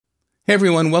Hey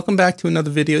everyone, welcome back to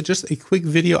another video. Just a quick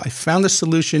video. I found a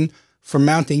solution for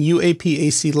mounting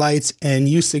UAP-AC lights and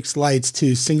U6 lights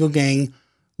to single gang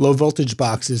low voltage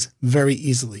boxes very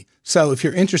easily. So if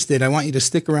you're interested, I want you to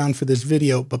stick around for this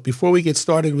video. But before we get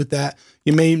started with that,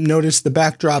 you may notice the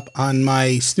backdrop on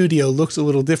my studio looks a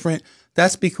little different.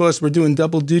 That's because we're doing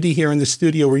double duty here in the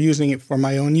studio. We're using it for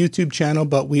my own YouTube channel,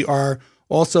 but we are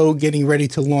also getting ready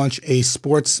to launch a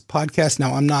sports podcast.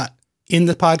 Now, I'm not in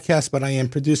the podcast, but I am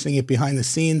producing it behind the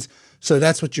scenes. So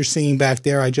that's what you're seeing back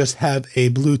there. I just have a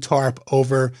blue tarp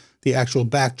over the actual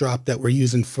backdrop that we're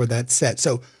using for that set.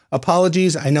 So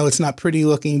apologies. I know it's not pretty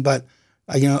looking, but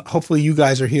hopefully you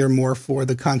guys are here more for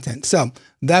the content. So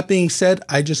that being said,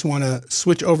 I just want to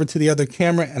switch over to the other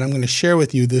camera and I'm going to share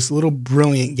with you this little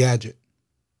brilliant gadget.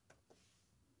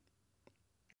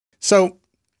 So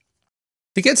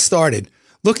to get started,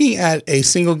 looking at a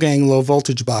single gang low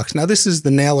voltage box. Now this is the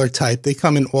nailer type. They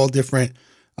come in all different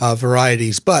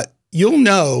varieties, but you'll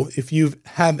know if you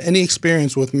have any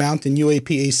experience with mounting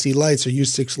UAP-AC lights or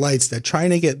U6 lights that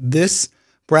trying to get this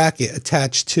bracket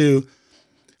attached to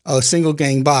a single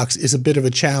gang box is a bit of a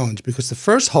challenge because the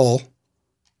first hole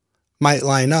might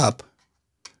line up,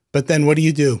 but then what do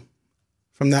you do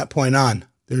from that point on?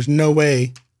 There's no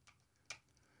way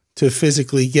to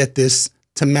physically get this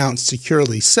to mount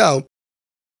securely. So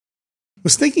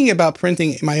was thinking about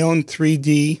printing my own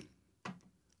 3D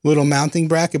little mounting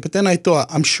bracket, but then I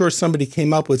thought, I'm sure somebody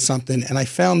came up with something, and I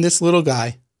found this little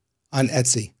guy on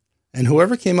Etsy. And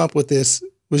whoever came up with this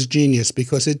was genius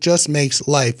because it just makes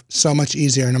life so much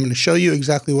easier. And I'm going to show you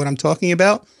exactly what I'm talking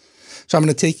about. So I'm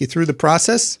going to take you through the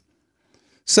process.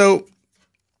 So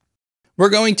we're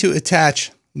going to attach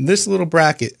this little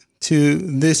bracket to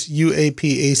this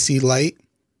UAP-AC-Lite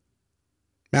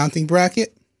mounting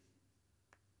bracket.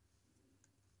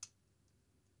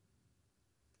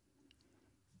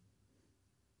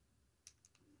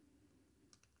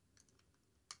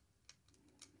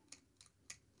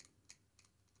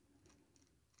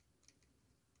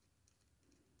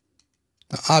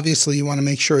 Now, obviously, you want to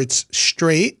make sure it's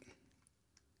straight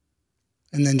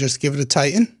and then just give it a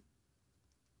tighten.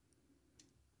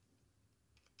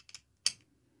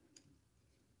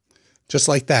 Just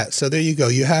like that. So there you go.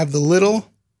 You have the little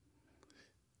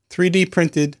 3D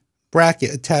printed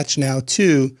bracket attached now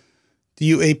to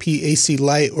the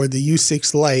UAP-AC-Lite or the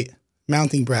U6 Lite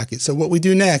mounting bracket. So what we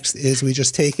do next is we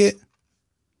just take it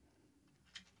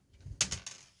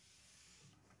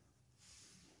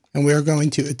and we are going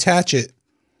to attach it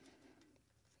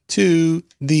to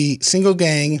the single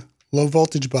gang low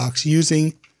voltage box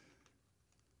using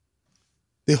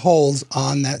the holes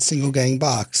on that single gang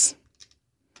box.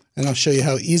 And I'll show you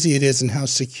how easy it is and how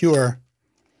secure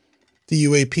the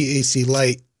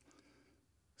UAP-AC-Lite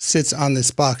sits on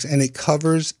this box, and it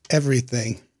covers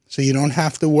everything. So you don't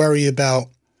have to worry about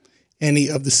any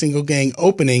of the single gang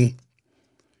opening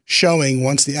showing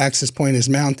once the access point is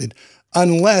mounted.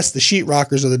 Unless the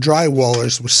sheetrockers or the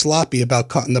drywallers were sloppy about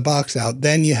cutting the box out,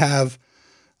 then you have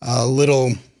a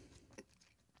little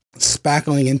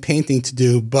spackling and painting to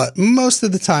do. But most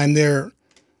of the time, they're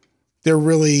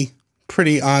really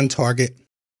pretty on target.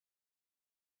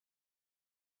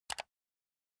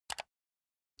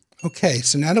 Okay,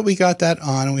 so now that we got that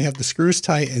on and we have the screws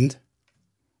tightened,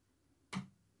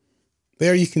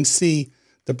 there you can see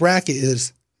the bracket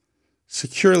is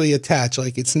securely attached,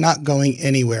 like it's not going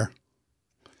anywhere.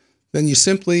 Then you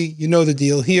simply, you know the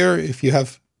deal here. If you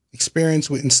have experience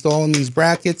with installing these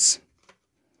brackets,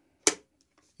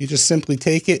 you just simply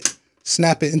take it,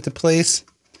 snap it into place.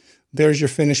 There's your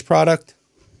finished product,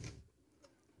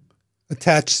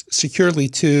 attached securely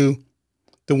to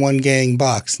the one gang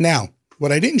box. Now,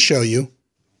 what I didn't show you,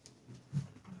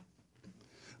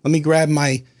 let me grab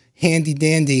my handy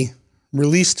dandy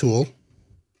release tool.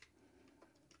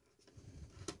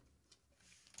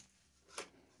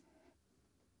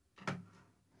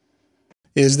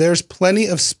 Is there's plenty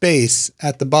of space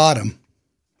at the bottom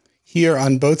here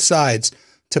on both sides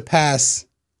to pass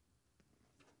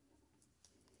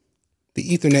the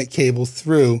Ethernet cable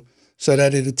through so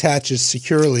that it attaches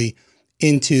securely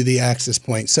into the access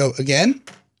point. So again,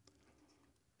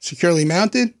 securely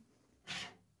mounted,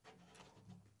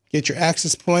 get your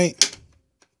access point,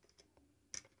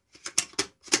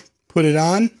 put it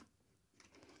on,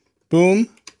 boom,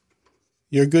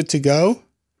 you're good to go.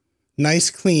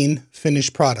 Nice, clean,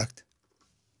 finished product.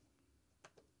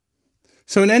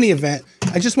 So in any event,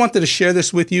 I just wanted to share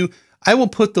this with you. I will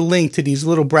put the link to these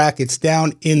little brackets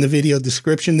down in the video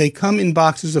description. They come in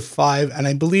boxes of 5, and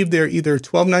I believe they're either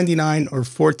 $12.99 or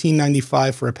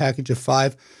 $14.95 for a package of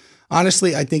 5.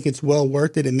 Honestly, I think it's well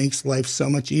worth it. It makes life so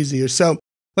much easier. So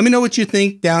Let me know what you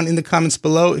think down in the comments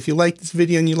below. If you like this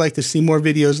video and you'd like to see more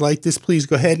videos like this, please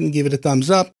go ahead and give it a thumbs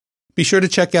up. Be sure to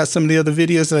check out some of the other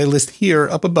videos that I list here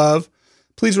up above.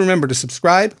 Please remember to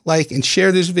subscribe, like, and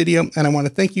share this video. And I want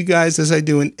to thank you guys, as I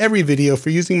do in every video, for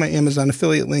using my Amazon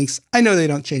affiliate links. I know they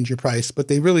don't change your price, but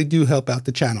they really do help out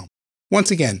the channel.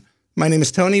 Once again, my name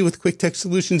is Tony with Quick Tech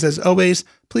Solutions. As always,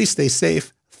 please stay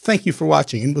safe. Thank you for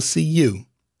watching, and we'll see you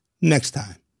next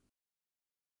time.